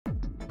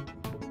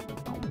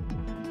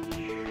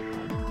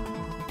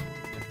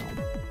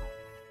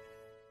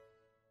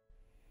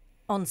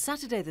On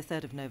Saturday the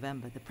 3rd of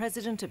November, the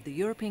President of the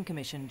European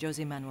Commission,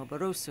 José Manuel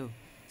Barroso,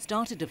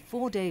 started a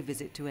 4-day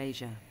visit to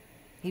Asia.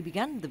 He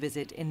began the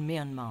visit in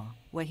Myanmar,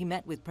 where he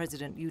met with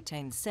President U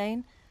Thein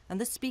Sein and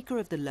the Speaker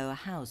of the Lower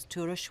House,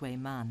 Tura Shwe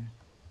Man.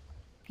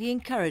 He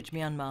encouraged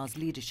Myanmar's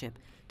leadership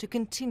to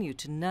continue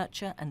to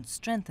nurture and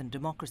strengthen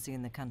democracy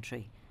in the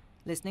country,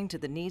 listening to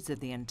the needs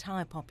of the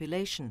entire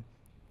population,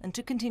 and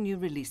to continue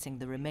releasing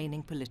the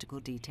remaining political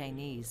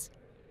detainees.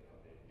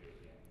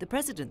 The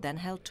President then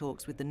held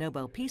talks with the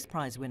Nobel Peace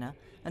Prize winner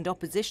and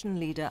opposition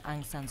leader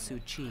Aung San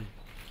Suu Kyi.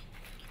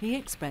 He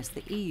expressed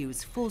the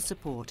EU's full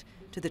support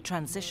to the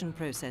transition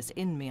process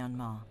in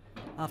Myanmar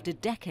after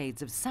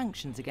decades of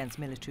sanctions against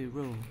military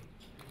rule.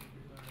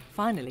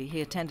 Finally,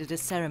 he attended a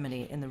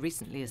ceremony in the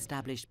recently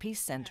established Peace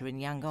Centre in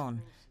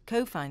Yangon,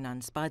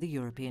 co-financed by the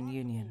European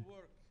Union.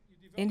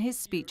 In his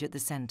speech at the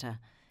centre,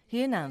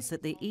 he announced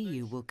that the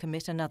EU will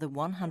commit another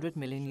 €100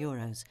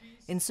 million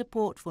in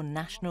support for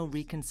national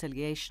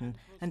reconciliation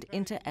and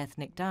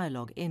inter-ethnic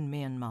dialogue in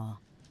Myanmar.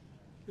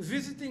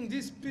 Visiting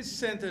this Peace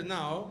Centre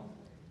now,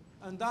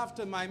 and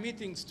after my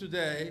meetings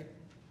today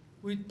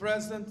with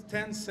President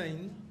Thein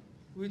Sein,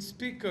 with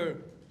Speaker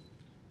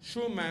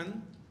Shwe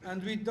Man,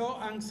 and with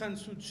Aung San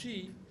Suu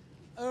Kyi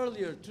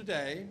earlier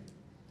today,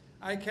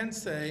 I can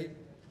say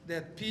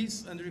that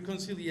peace and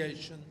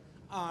reconciliation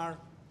are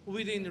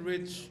within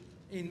reach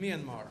in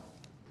Myanmar.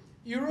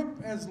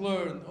 Europe has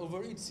learned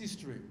over its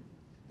history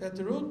that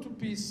the road to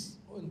peace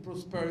and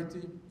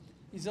prosperity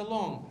is a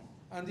long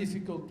and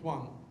difficult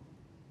one.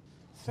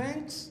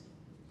 Thanks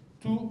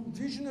to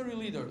visionary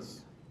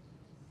leaders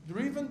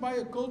driven by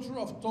a culture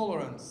of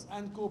tolerance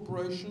and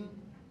cooperation,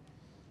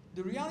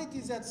 the reality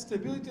is that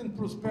stability and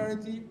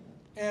prosperity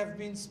have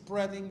been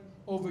spreading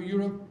over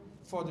Europe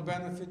for the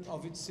benefit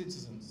of its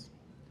citizens.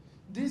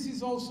 This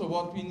is also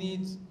what we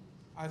need,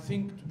 I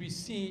think, to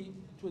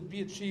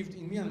be achieved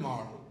in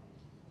Myanmar.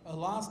 A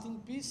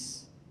lasting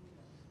peace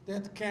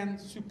that can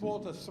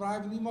support a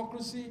thriving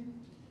democracy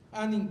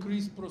and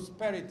increase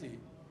prosperity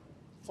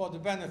for the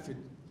benefit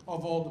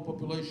of all the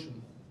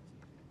population.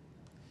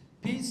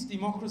 Peace,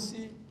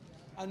 democracy,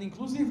 and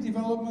inclusive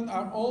development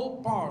are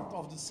all part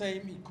of the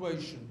same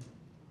equation,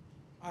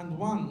 and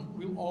one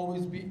will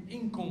always be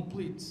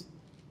incomplete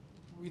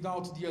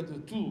without the other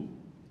two.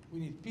 We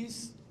need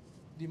peace,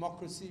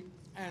 democracy,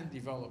 and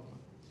development.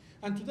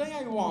 And today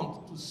I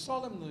want to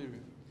solemnly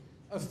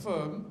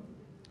affirm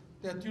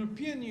that the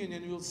European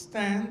Union will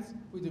stand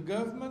with the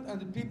government and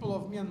the people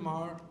of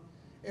Myanmar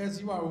as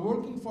you are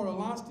working for a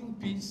lasting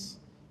peace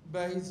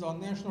based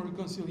on national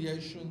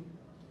reconciliation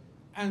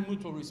and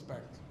mutual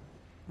respect.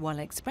 While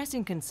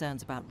expressing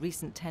concerns about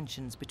recent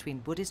tensions between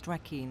Buddhist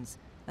Rakhine's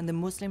and the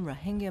Muslim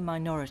Rohingya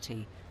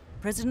minority,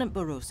 President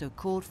Barroso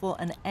called for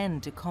an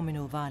end to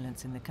communal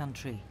violence in the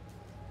country.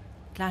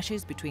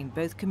 Clashes between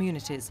both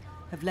communities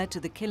have led to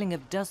the killing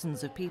of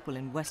dozens of people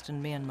in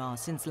western Myanmar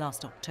since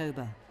last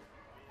October.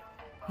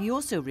 He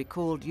also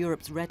recalled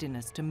Europe's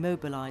readiness to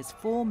mobilise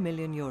 €4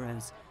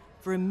 million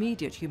for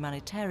immediate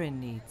humanitarian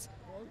needs,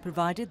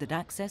 provided that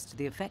access to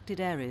the affected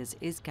areas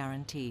is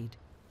guaranteed.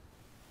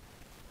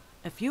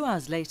 A few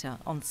hours later,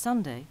 on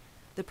Sunday,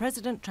 the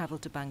President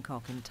travelled to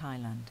Bangkok in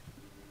Thailand.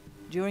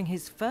 During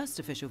his first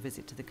official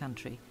visit to the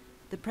country,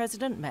 the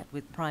President met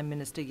with Prime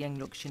Minister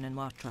Yingluck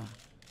Shinawatra.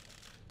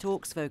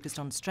 Talks focused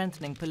on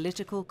strengthening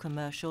political,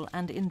 commercial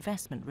and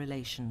investment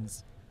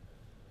relations.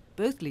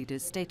 Both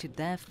leaders stated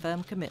their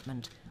firm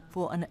commitment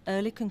for an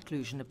early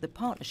conclusion of the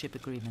partnership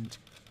agreement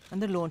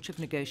and the launch of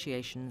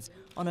negotiations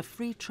on a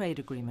free trade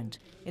agreement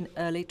in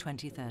early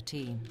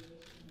 2013.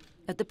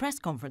 At the press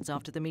conference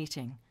after the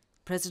meeting,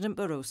 President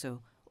Barroso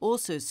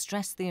also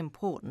stressed the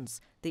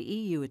importance the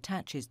EU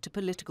attaches to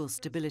political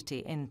stability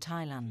in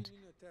Thailand.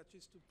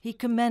 He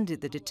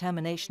commended the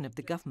determination of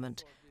the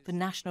government for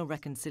national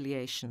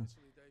reconciliation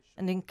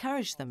and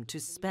encouraged them to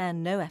spare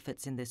no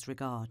efforts in this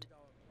regard.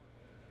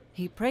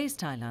 He praised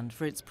Thailand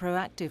for its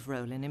proactive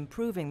role in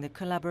improving the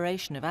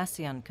collaboration of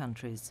ASEAN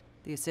countries,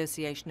 the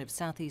Association of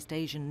Southeast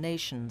Asian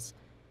Nations,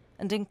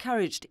 and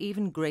encouraged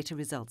even greater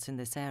results in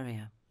this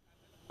area.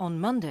 On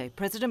Monday,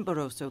 President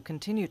Barroso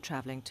continued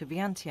travelling to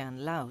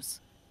Vientiane,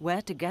 Laos,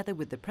 where, together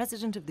with the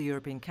President of the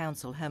European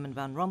Council, Herman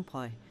Van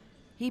Rompuy,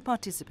 he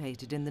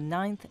participated in the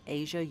 9th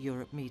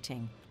Asia-Europe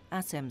meeting,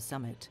 ASEM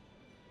Summit.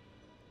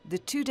 The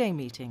 2-day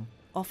meeting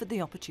offered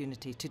the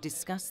opportunity to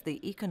discuss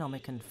the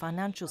economic and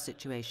financial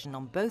situation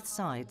on both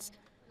sides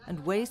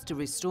and ways to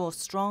restore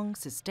strong,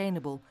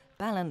 sustainable,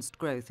 balanced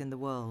growth in the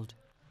world.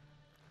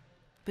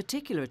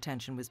 Particular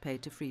attention was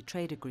paid to free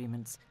trade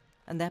agreements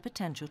and their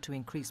potential to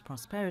increase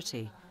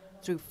prosperity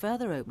through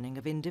further opening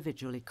of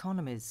individual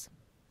economies.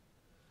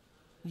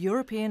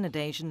 European and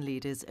Asian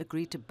leaders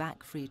agreed to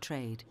back free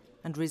trade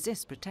and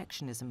resist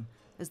protectionism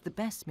as the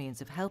best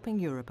means of helping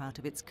Europe out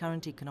of its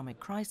current economic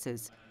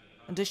crisis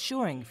and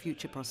assuring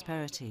future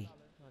prosperity.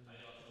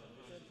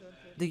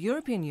 The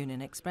European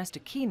Union expressed a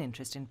keen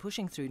interest in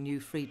pushing through new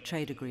free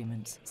trade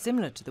agreements,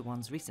 similar to the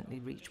ones recently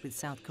reached with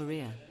South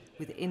Korea,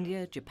 with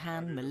India,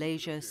 Japan,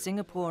 Malaysia,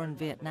 Singapore and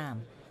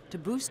Vietnam, to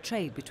boost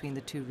trade between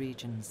the two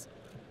regions.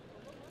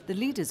 The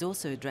leaders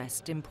also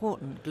addressed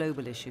important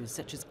global issues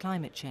such as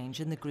climate change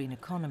and the green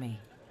economy.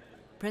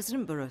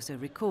 President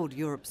Barroso recalled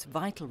Europe's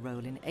vital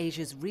role in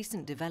Asia's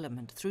recent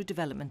development through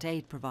development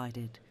aid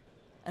provided,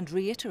 and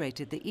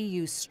reiterated the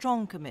EU's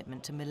strong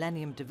commitment to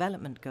Millennium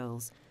Development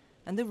Goals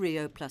and the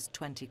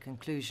Rio+20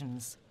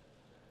 conclusions.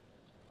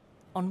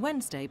 On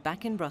Wednesday,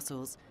 back in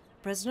Brussels,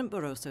 President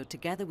Barroso,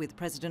 together with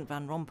President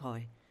Van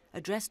Rompuy,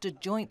 addressed a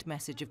joint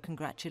message of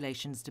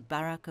congratulations to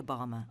Barack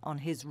Obama on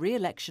his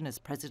re-election as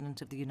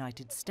President of the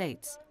United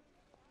States.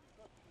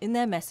 In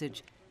their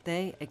message,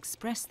 they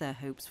expressed their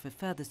hopes for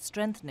further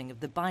strengthening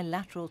of the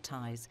bilateral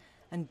ties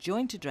and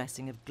joint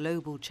addressing of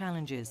global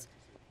challenges,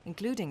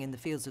 including in the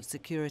fields of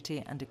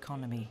security and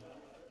economy.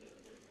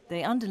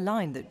 They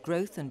underlined that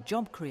growth and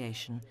job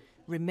creation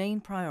remain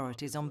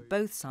priorities on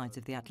both sides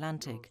of the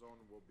Atlantic,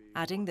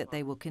 adding that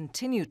they will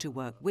continue to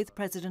work with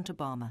President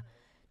Obama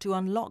to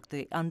unlock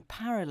the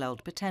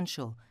unparalleled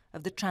potential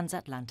of the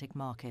transatlantic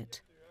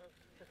market.